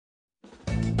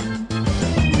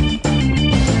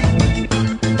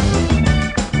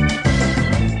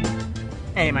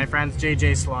Hey my friends,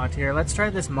 jjslot here. Let's try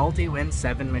this multi-win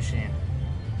 7 machine.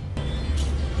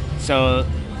 So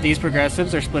these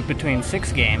progressives are split between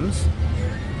 6 games.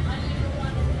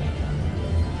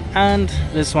 And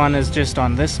this one is just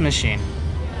on this machine.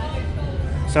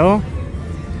 So,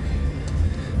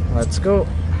 let's go.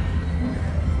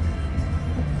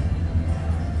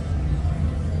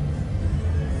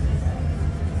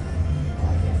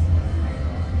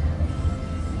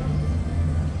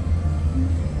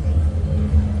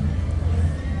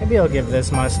 Maybe I'll give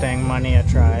this Mustang money a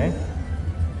try.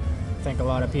 I think a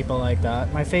lot of people like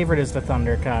that. My favorite is the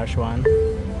Thunder Cash one.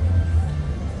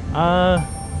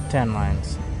 10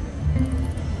 lines.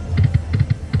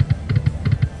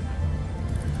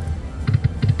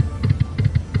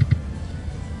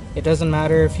 It doesn't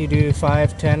matter if you do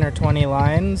 5, 10, or 20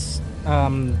 lines.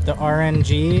 The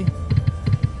RNG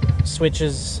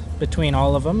switches between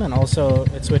all of them, and also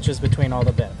it switches between all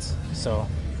the bits. So,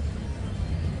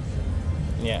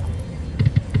 yeah.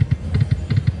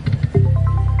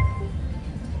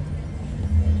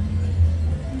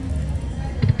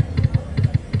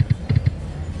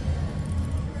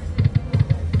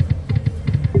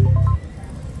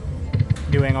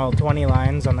 Doing all 20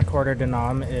 lines on the quarter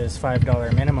denom is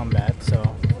 $5 minimum bet,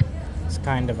 so it's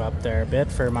kind of up there a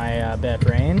bit for my bet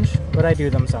range, but I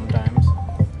do them sometimes.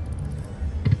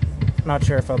 Not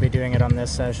sure if I'll be doing it on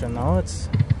this session though. Let's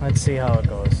see how it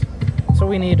goes. So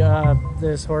we need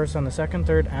this horse on the 2nd,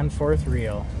 3rd, and 4th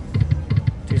reel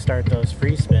to start those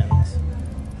free spins.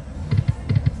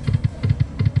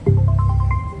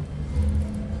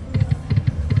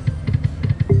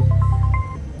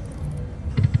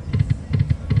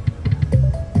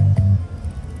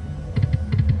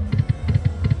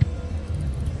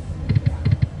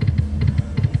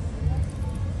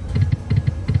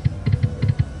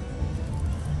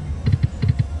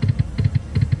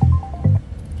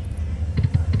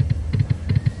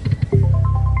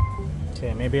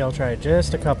 Okay, maybe I'll try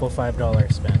just a couple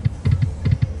 $5 spin.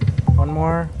 One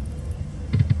more.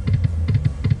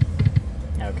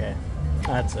 Okay,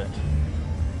 that's it.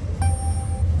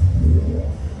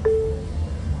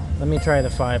 Let me try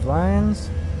the 5 lines.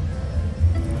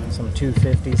 Some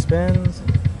 250 spins.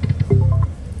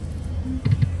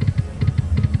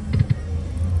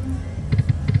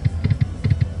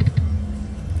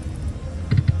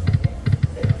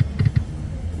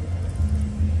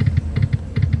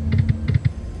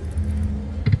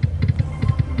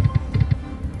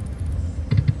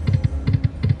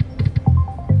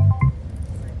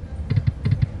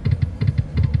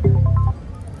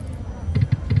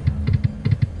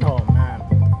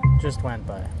 Just went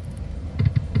by.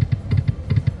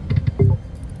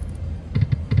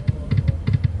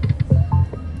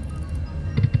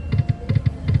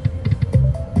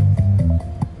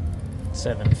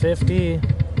 $7.50.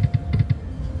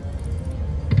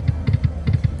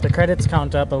 The credits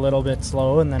count up a little bit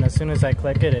slow, and then as soon as I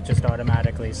click it, it just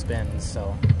automatically spins.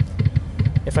 So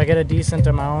if I get a decent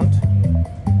amount,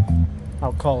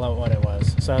 I'll call out what it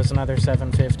was. So it's another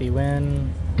 $7.50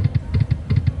 win.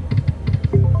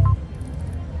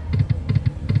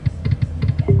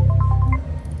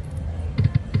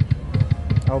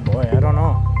 Oh boy, I don't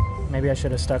know. Maybe I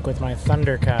should have stuck with my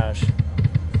Thunder Cash.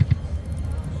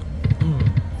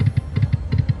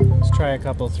 Let's try a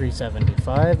couple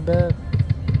 375 bet.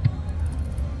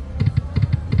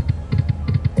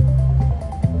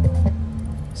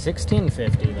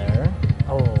 $16.50 there.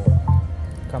 Oh,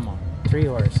 come on. 3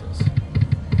 horses.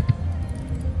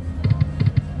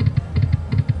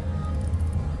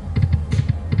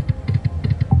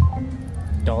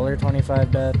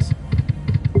 $1.25 bets.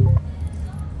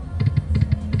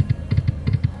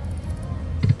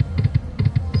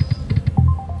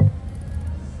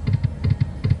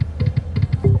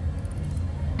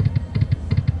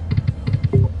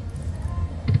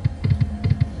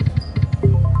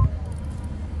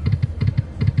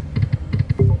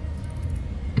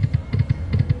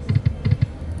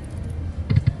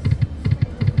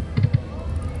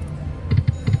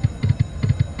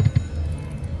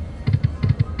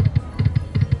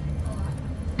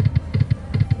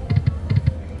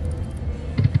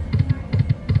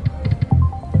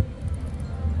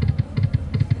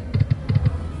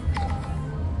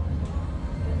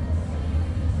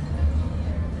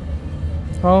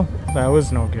 Oh, that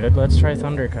was no good. Let's try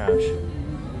Thunder Cash.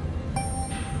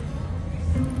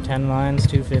 10 lines,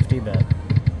 250 bet.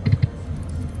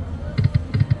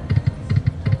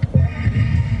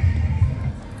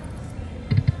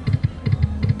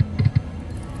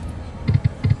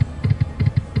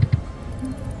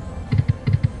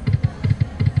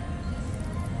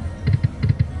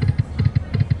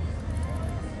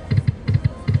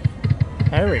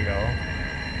 There we go.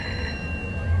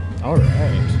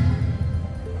 Alright.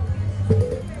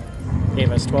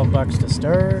 Gave us 12 bucks to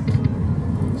start.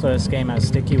 So this game has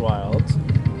sticky wilds.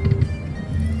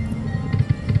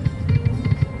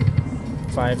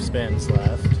 5 spins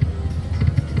left.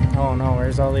 Oh no,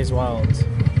 where's all these wilds?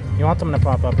 You want them to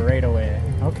pop up right away.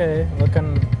 Okay,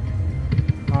 looking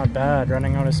not bad,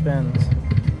 running out of spins.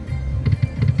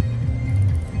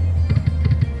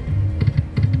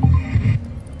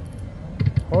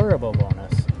 Horrible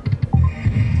bonus.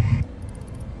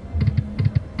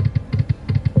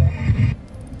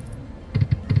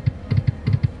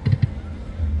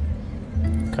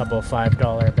 Couple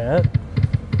 $5 bet.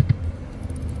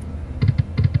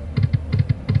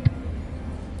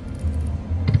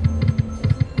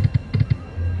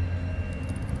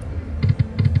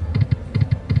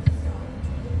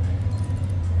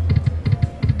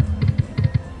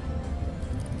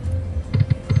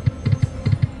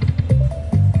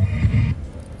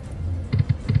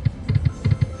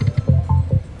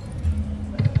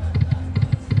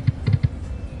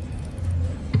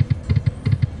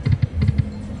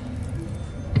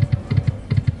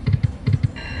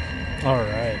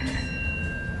 Alright.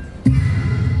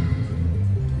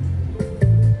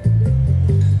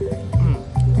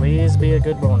 Please be a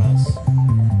good bonus.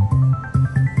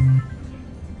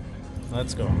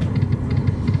 Let's go.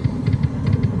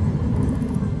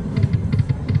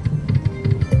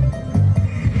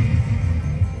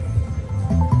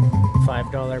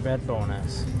 $5 bet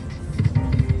bonus.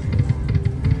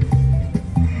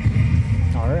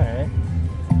 Alright.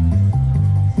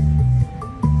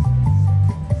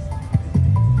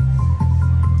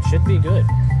 Should be good.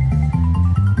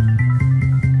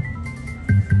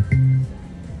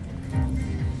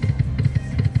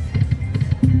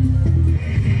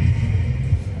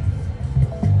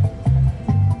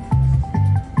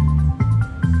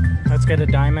 Let's get a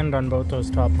diamond on both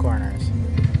those top corners.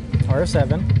 Or a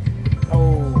 7.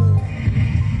 Oh.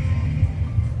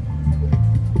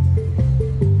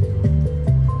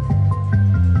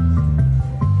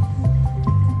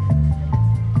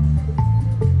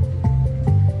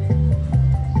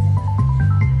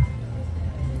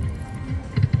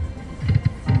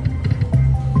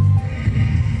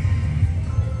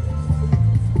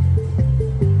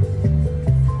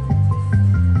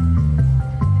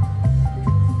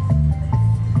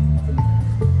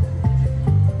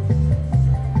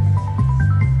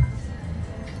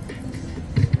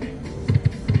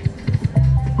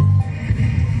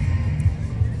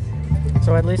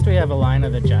 So at least we have a line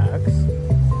of the jacks.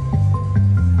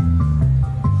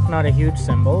 Not a huge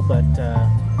symbol, but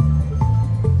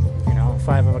you know,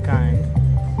 5 of a kind.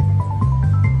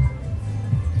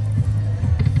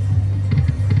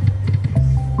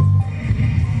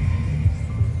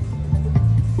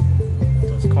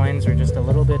 Those coins are just a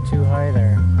little bit too high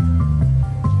there.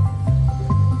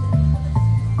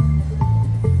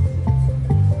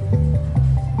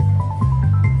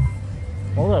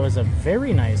 Well, that was a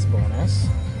very nice bonus.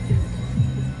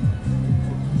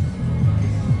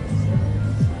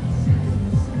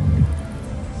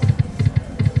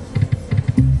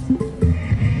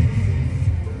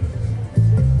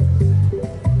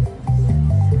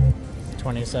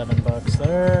 $27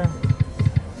 there.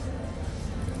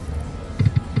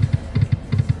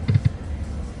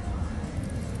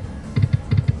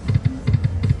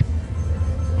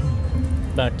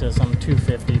 Back to some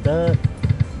 $2.50 bet.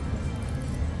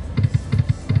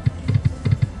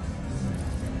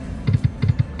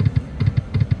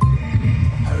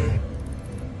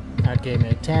 That gave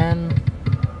me 10.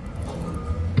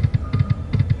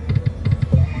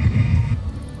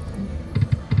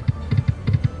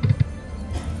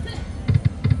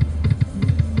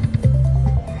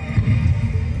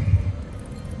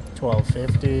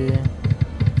 $12.50.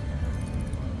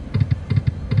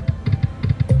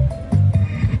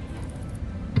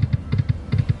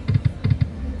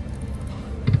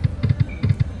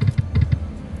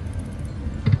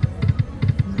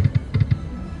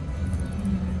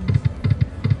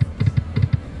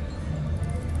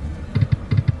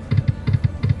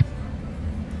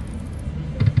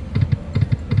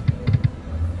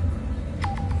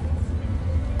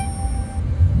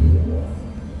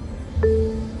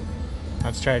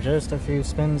 Let's try just a few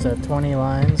spins at 20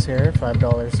 lines here,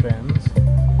 $5 spins.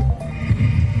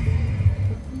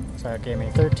 So that gave me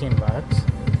 13 bucks.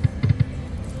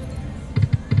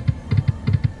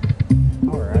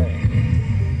 Alright.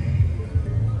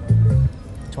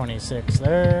 26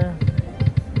 there.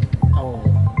 Oh,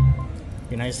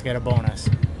 be nice to get a bonus.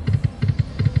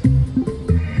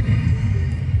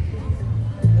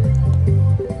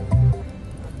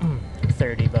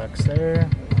 $30 there.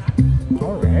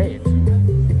 Alright.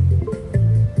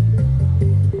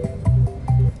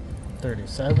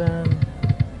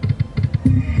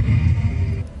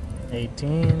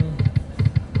 18.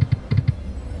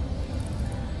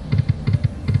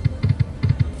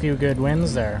 Few good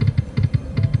wins there.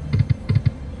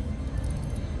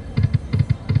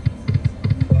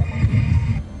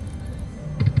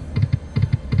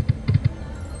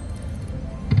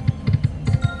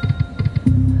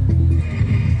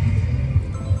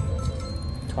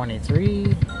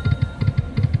 $23.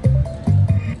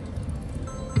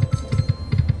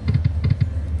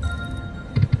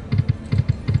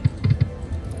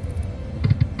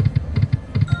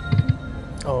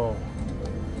 Oh,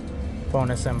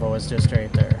 bonus symbol was just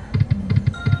right there.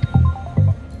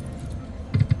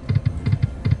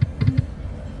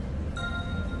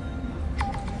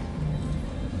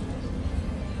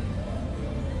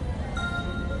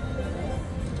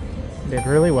 Did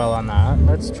really well on that.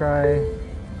 Let's try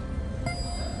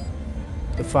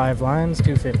the 5 lines,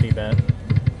 250 bet.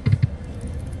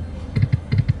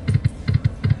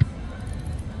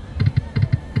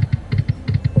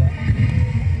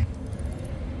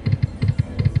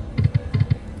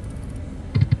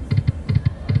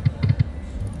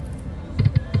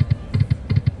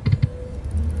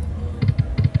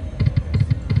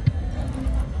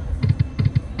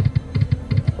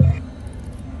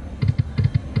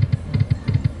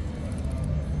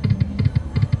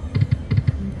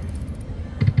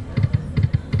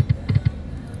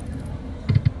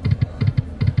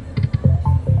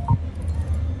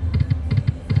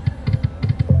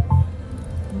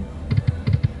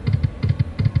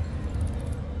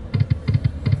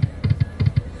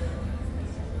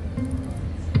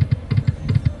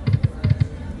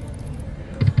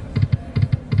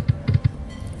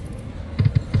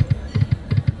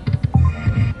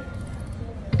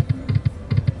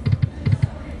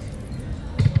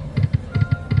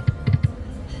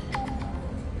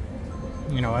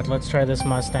 You know what, let's try this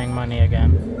Mustang money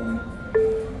again.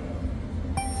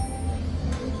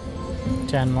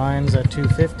 10 lines at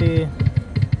 250.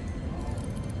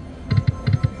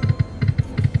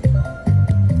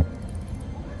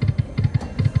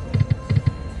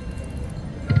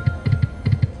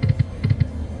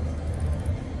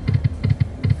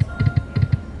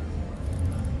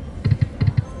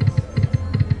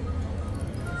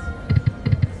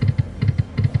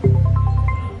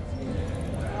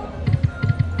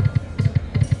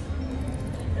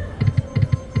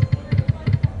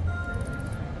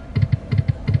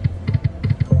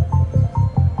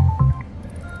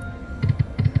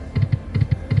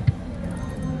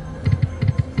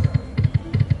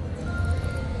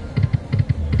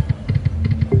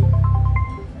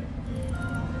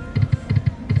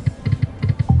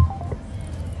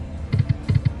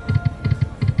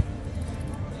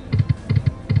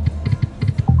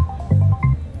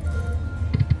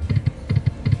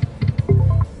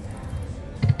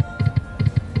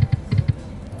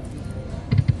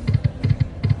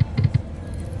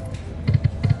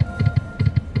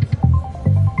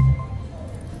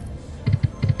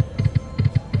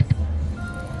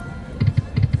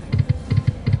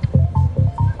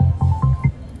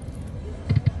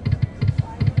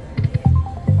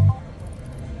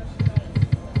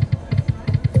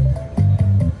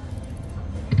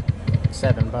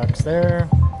 $7 there.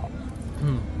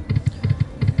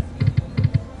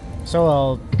 So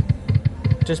I'll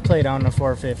just play down to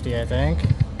 450, I think.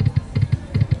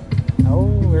 Oh,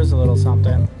 here's a little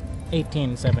something.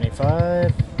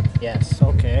 1875. Yes,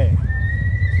 okay.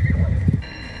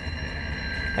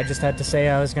 I just had to say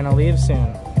I was gonna leave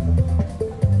soon.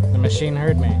 The machine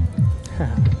heard me.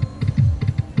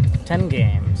 10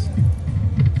 games.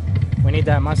 We need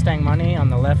that Mustang money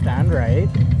on the left and right.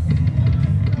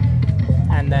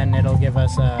 And then it'll give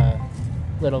us a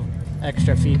little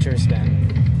extra feature spin.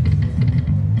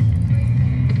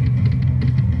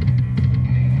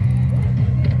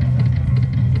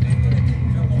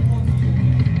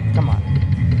 Come on.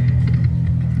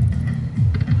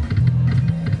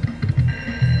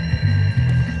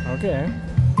 Okay.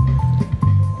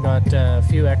 Got a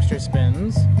few extra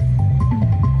spins.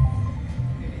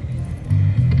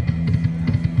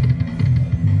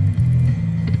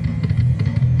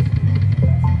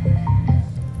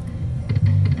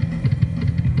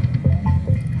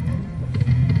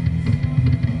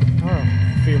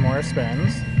 More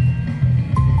spins.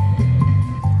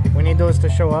 We need those to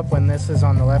show up when this is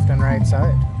on the left and right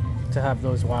side to have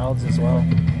those wilds as well.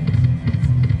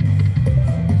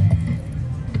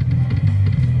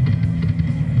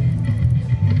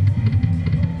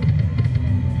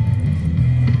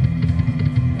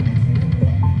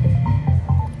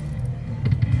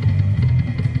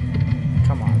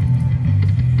 Come on.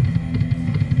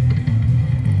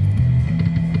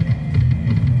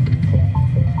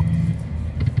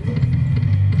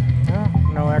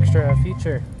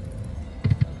 Sure.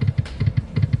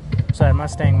 So that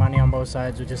Mustang money on both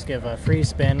sides would just give a free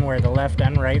spin where the left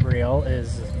and right reel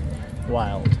is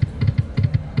wild.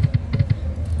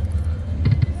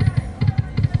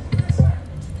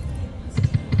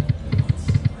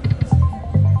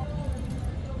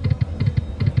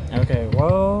 Okay,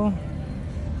 well,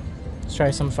 let's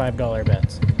try some $5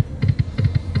 bets.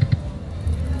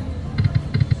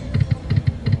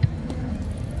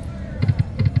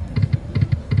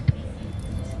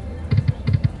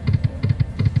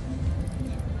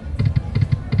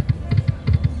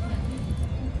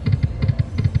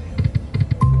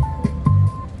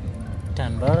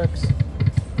 $10.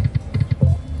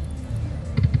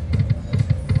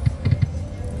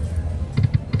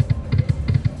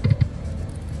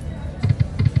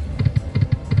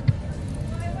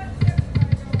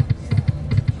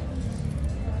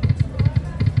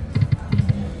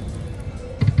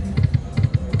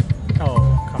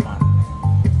 Oh, come on.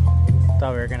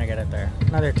 Thought we were gonna get it there.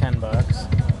 Another $10.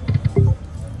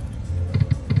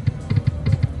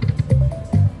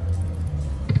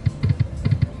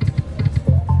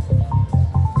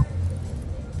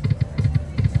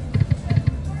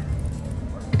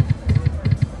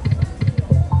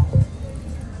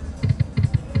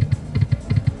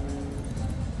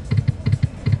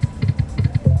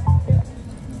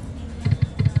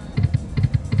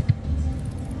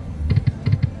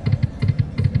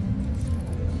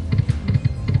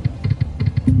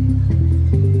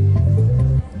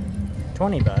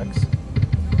 20 bucks.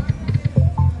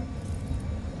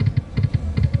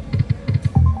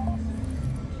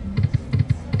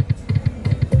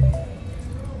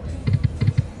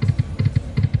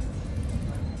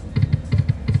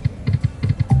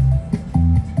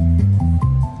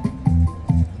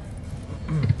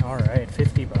 All right,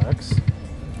 50 bucks.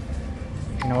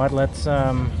 You know what? Let's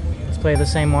play the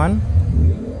same one.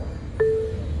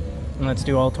 And let's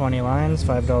do all 20 lines,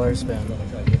 $5 spin.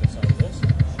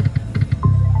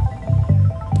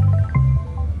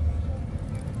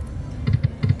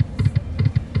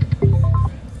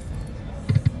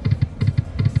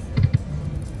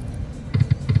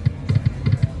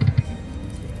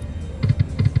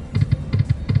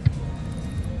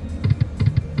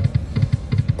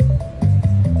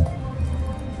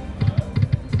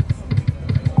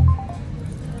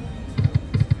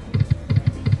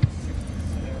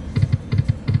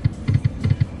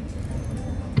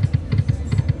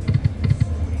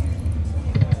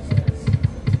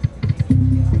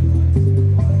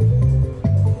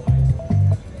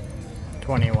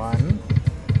 $21.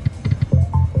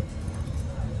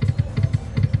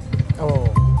 Oh,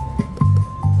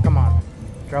 come on,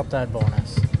 drop that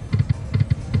bonus.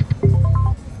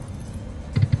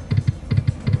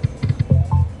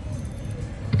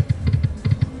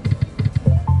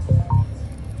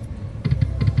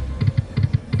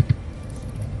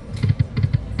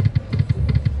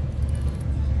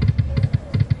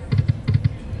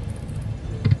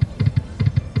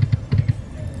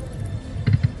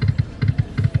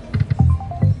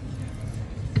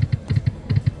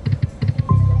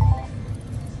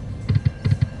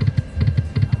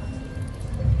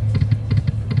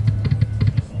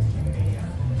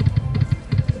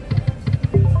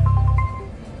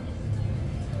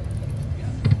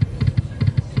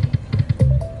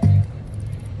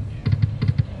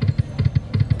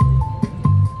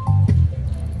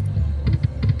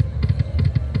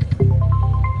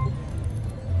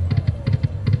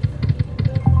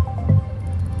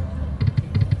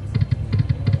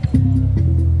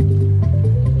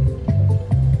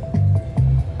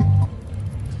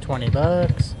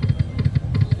 $20.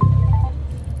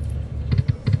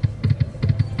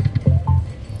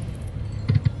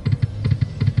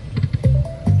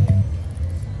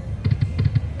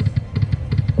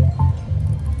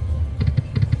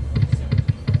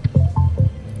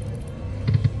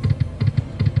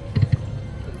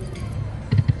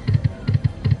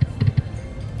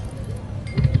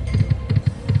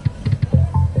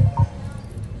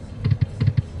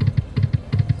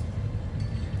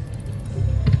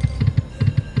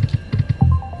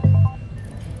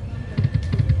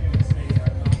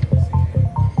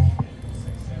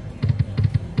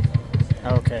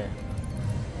 Okay,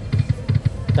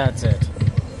 that's it.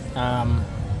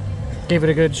 Gave it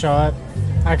a good shot.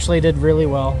 Actually did really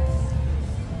well,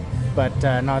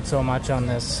 but not so much on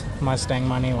this Mustang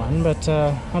money one, but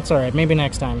that's alright, maybe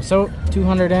next time. So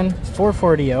 200 in,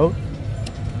 440 out.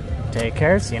 Take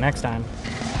care, see you next time.